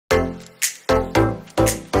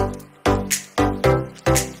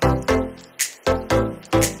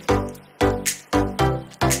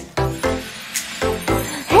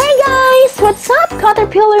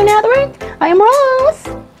Caterpillar Network. I'm Rose.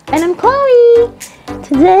 And I'm Chloe.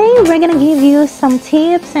 Today we're gonna give you some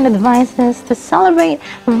tips and advices to celebrate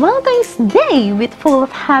Valentine's Day with full of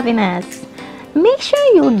happiness. Make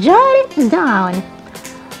sure you jot it down.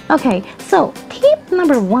 Okay, so tip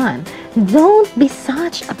number 1. Don't be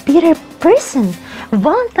such a bitter person.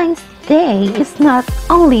 Valentine's Day is not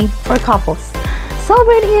only for couples.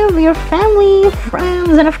 Celebrate it with your family,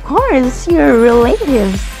 friends, and of course, your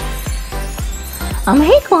relatives.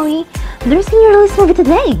 Hey Chloe, there's a new release movie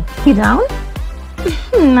today. You down?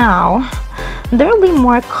 No. There'll be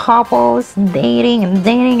more couples dating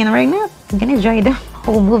and right now I'm gonna enjoy the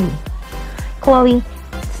whole movie. Chloe,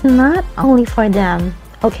 it's not only for them,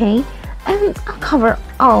 okay? And I'll cover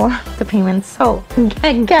all the payments, so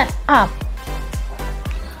get up.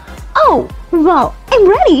 Oh, well, I'm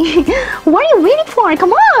ready. What are you waiting for?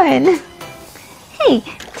 Come on. Hey,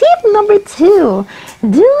 tip number 2.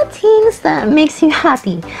 Do things that makes you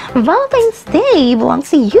happy. Valentine's Day belongs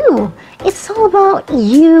to you. It's all about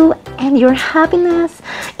you and your happiness.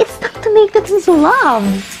 It's time to make the things you love.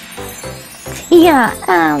 Yeah,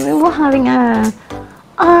 we're having a...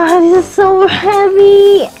 this is so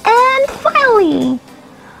heavy. And finally,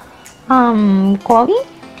 Chloe,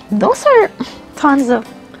 those are tons of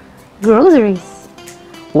groceries.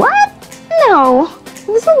 What? No,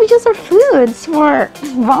 this will be just our foods for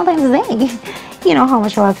Valentine's Day. You know how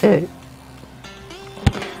much I love food.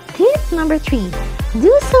 Tip number 3.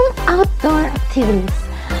 Do some outdoor activities.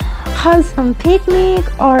 Have some picnic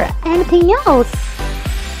or anything else.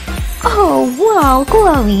 Oh wow,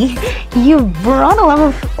 Chloe, you brought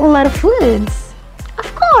a lot of foods.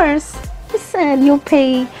 Of course, you said you'll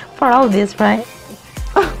pay for all this, right?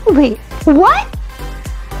 Oh, wait, what?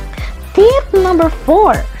 Tip number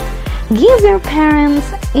 4. Give your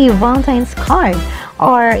parents a Valentine's card,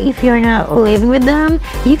 or if you're not living with them,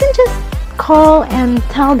 you can just call and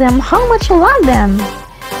tell them how much you love them.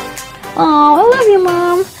 Oh, I love you,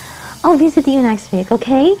 Mom. I'll visit you next week,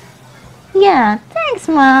 okay? Yeah, thanks,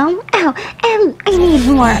 Mom. Oh, and I need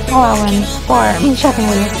more allowance for shopping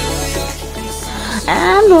with you.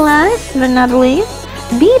 And last but not least,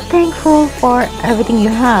 be thankful for everything you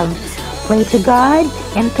have. Pray to God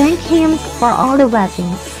and thank Him for all the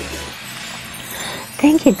blessings.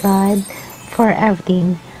 Thank you, God, for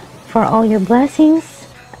everything, for all your blessings,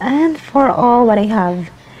 and for all what I have.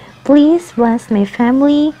 Please bless my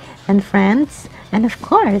family and friends, and of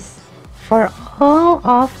course, for all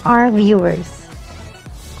of our viewers.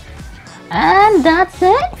 And that's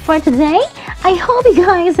it for today. I hope you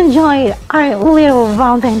guys enjoyed our little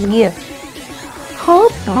Valentine's gift.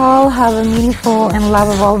 Hope you all have a meaningful and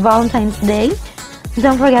lovable Valentine's Day.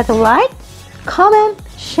 Don't forget to like, comment,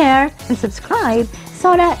 share, and subscribe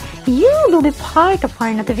so that you will be part of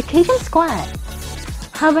our notification squad.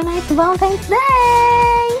 Have a nice Valentine's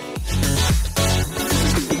Day!